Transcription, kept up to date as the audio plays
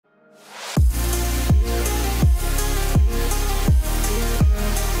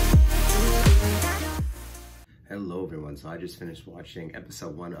So I just finished watching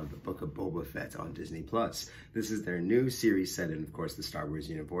episode 1 of the Book of Boba Fett on Disney+. This is their new series set in, of course, the Star Wars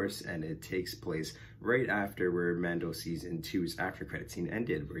universe, and it takes place right after where Mando Season 2's after credit scene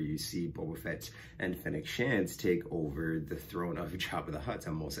ended, where you see Boba Fett and Fennec Shand take over the throne of Jabba the Hutt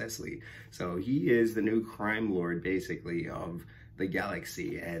on Mos Eisley. So he is the new crime lord, basically, of the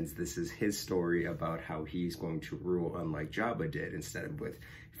galaxy, and this is his story about how he's going to rule unlike Jabba did. Instead of with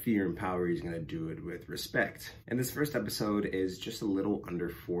fear and power, he's going to do it with respect. And this first episode is just a little under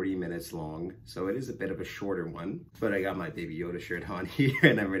 40 minutes long, so it is a bit of a shorter one, but I got my Baby Yoda shirt on here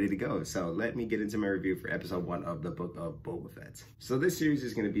and I'm ready to go. So let me get into my review for episode 1 of the Book of Boba Fett. So this series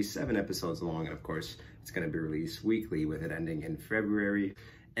is going to be 7 episodes long, and of course it's going to be released weekly, with it ending in February.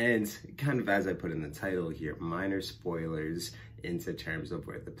 And kind of as I put in the title here, minor spoilers into terms of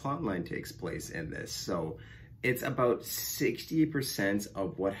where the plotline takes place in this. So it's about 60%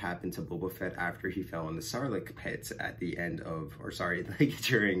 of what happened to Boba Fett after he fell in the Sarlacc pit at the end of, or sorry, like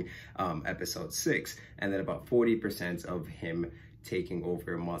during episode 6. And then about 40% of him taking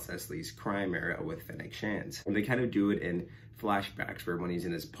over Mos Eisley's crime era with Fennec Shand. And they kind of do it in flashbacks, where when he's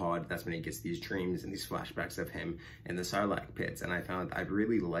in his pod, that's when he gets these dreams and these flashbacks of him in the Sarlacc pits. And I found I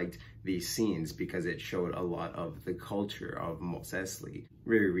really liked these scenes because it showed a lot of the culture of Mos Eisley,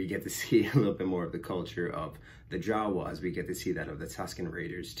 where we get to see a little bit more of the culture of the Jawas. We get to see that of the Tusken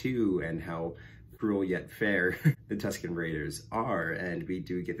Raiders too, and how cruel yet fair the Tusken Raiders are, and we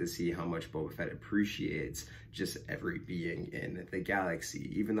do get to see how much Boba Fett appreciates just every being in the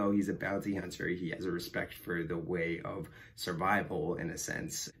galaxy. Even though he's a bounty hunter, he has a respect for the way of survival, in a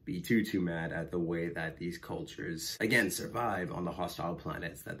sense. Be too mad at the way that these cultures, again, survive on the hostile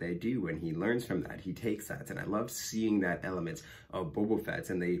planets that they do, and he learns from that, he takes that, and I love seeing that element of Boba Fett,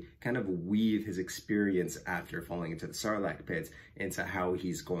 and they kind of weave his experience after falling into the Sarlacc pit into how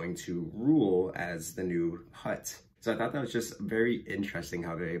he's going to rule as the new Hutt. So I thought that was just very interesting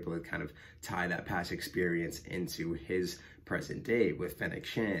how they're able to kind of tie that past experience into his present day with Fennec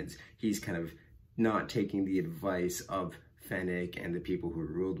Shand. He's kind of not taking the advice of Fennec and the people who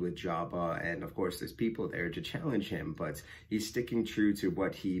ruled with Jabba, and of course there's people there to challenge him, but he's sticking true to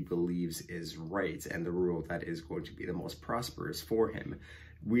what he believes is right and the rule that is going to be the most prosperous for him.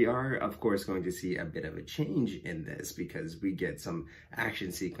 We are, of course, going to see a bit of a change in this because we get some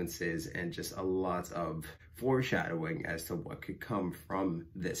action sequences and just a lot of foreshadowing as to what could come from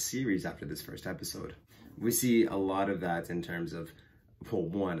this series after this first episode. We see a lot of that in terms of, well,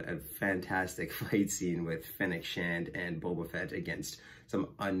 one, a fantastic fight scene with Fennec Shand and Boba Fett against some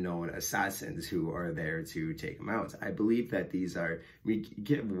unknown assassins who are there to take him out. I believe that these are, we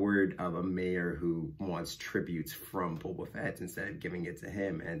get word of a mayor who wants tributes from Boba Fett instead of giving it to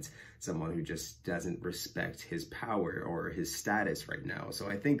him, and someone who just doesn't respect his power or his status right now. So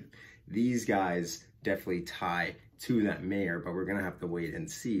I think these guys definitely tie to that mayor, but we're gonna have to wait and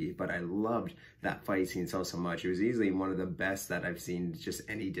see. But I loved that fight scene so much. It was easily one of the best that I've seen just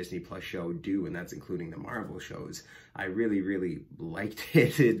any Disney Plus show do, and that's including the Marvel shows. I really liked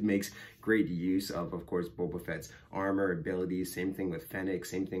it. It makes great use of course, Boba Fett's armor abilities. Same thing with Fennec,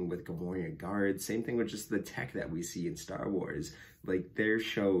 same thing with Gamorrean guards, same thing with just the tech that we see in Star Wars. Like, their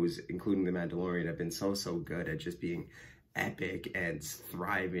shows, including The Mandalorian, have been so good at just being epic and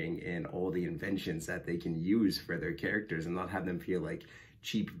thriving in all the inventions that they can use for their characters and not have them feel like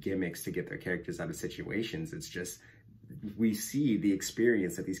cheap gimmicks to get their characters out of situations. It's just, we see the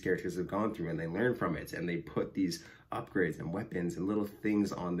experience that these characters have gone through and they learn from it, and they put these upgrades and weapons and little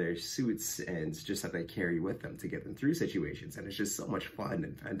things on their suits and just that they carry with them to get them through situations. And it's just so much fun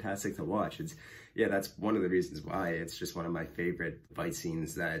and fantastic to watch. It's, yeah, that's one of the reasons why it's just one of my favorite fight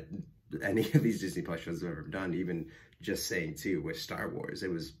scenes that any of these Disney Plus shows have ever done. Even just saying too with Star Wars, it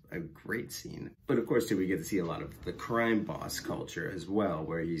was a great scene. But of course too, we get to see a lot of the crime boss culture as well,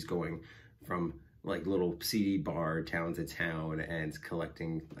 where he's going from like little CD bar town to town and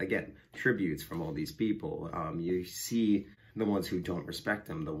collecting, again, tributes from all these people. You see the ones who don't respect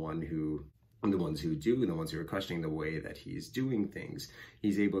him, the ones who do, and the ones who are questioning the way that he's doing things.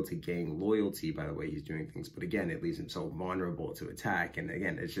 He's able to gain loyalty by the way he's doing things, but again, it leaves him so vulnerable to attack. And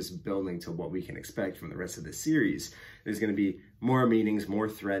again, it's just building to what we can expect from the rest of the series. There's going to be more meetings, more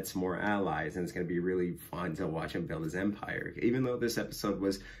threats, more allies, and it's going to be really fun to watch him build his empire. Even though this episode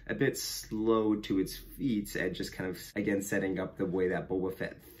was a bit slow to its feet and just kind of, again, setting up the way that Boba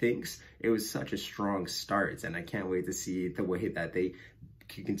Fett thinks, it was such a strong start, and I can't wait to see the way that they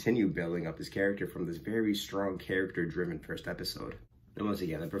can continue building up his character from this very strong character-driven first episode. And once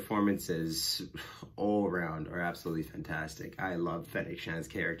again, the performances all around are absolutely fantastic. I love Fennec Shan's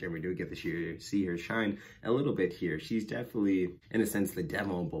character, and we do get to see her shine a little bit here. She's definitely, in a sense, the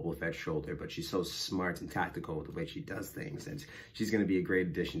devil on Boba Fett's shoulder, but she's so smart and tactical with the way she does things, and she's going to be a great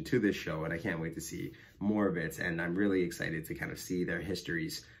addition to this show, and I can't wait to see more of it. And I'm really excited to kind of see their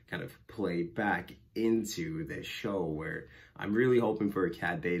histories kind of play back into this show, where I'm really hoping for a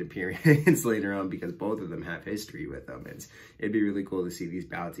Cad Bane appearance later on, because both of them have history with them, and it'd be really cool to see these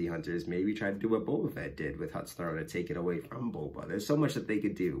bounty hunters maybe try to do what Boba Fett did with Hut's throne and take it away from Boba. There's so much that they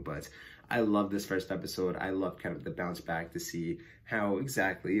could do, but I love this first episode. I love kind of the bounce back to see how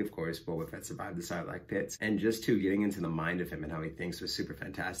exactly, of course, Boba Fett survived the Sarlacc pits, and just getting into the mind of him and how he thinks was super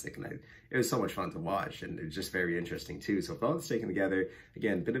fantastic, and it was so much fun to watch, and it was just very interesting too. So all it's taken together,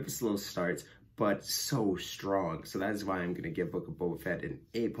 again, bit of a slow start, but so strong. So that is why I'm going to give Book of Boba Fett an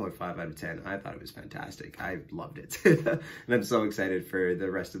 8.5 out of 10. I thought it was fantastic. I loved it. And I'm so excited for the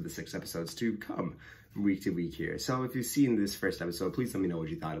rest of the 6 episodes to come week to week here. So if you've seen this first episode, please let me know what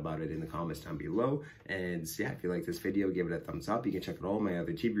you thought about it in the comments down below. And yeah, if you like this video, give it a thumbs up. You can check out all my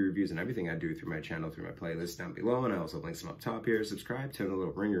other TV reviews and everything I do through my channel, through my playlist down below. And I also link some up top here. Subscribe, turn the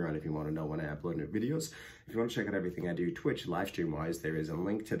little ringer on if you want to know when I upload new videos. If you want to check out everything I do Twitch live stream wise, there is a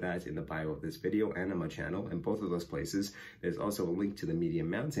link to that in the bio of this video and on my channel. And both of those places, there's also a link to the Media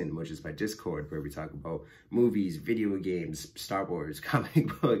Mountain, which is my Discord, where we talk about movies, video games, Star Wars,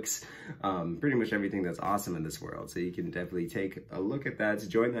 comic books, pretty much everything that's awesome in this world. So you can definitely take a look at that,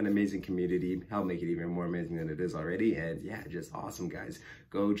 join that amazing community, help make it even more amazing than it is already. And yeah, just awesome, guys.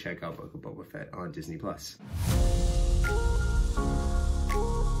 Go check out Book of Boba Fett on Disney Plus.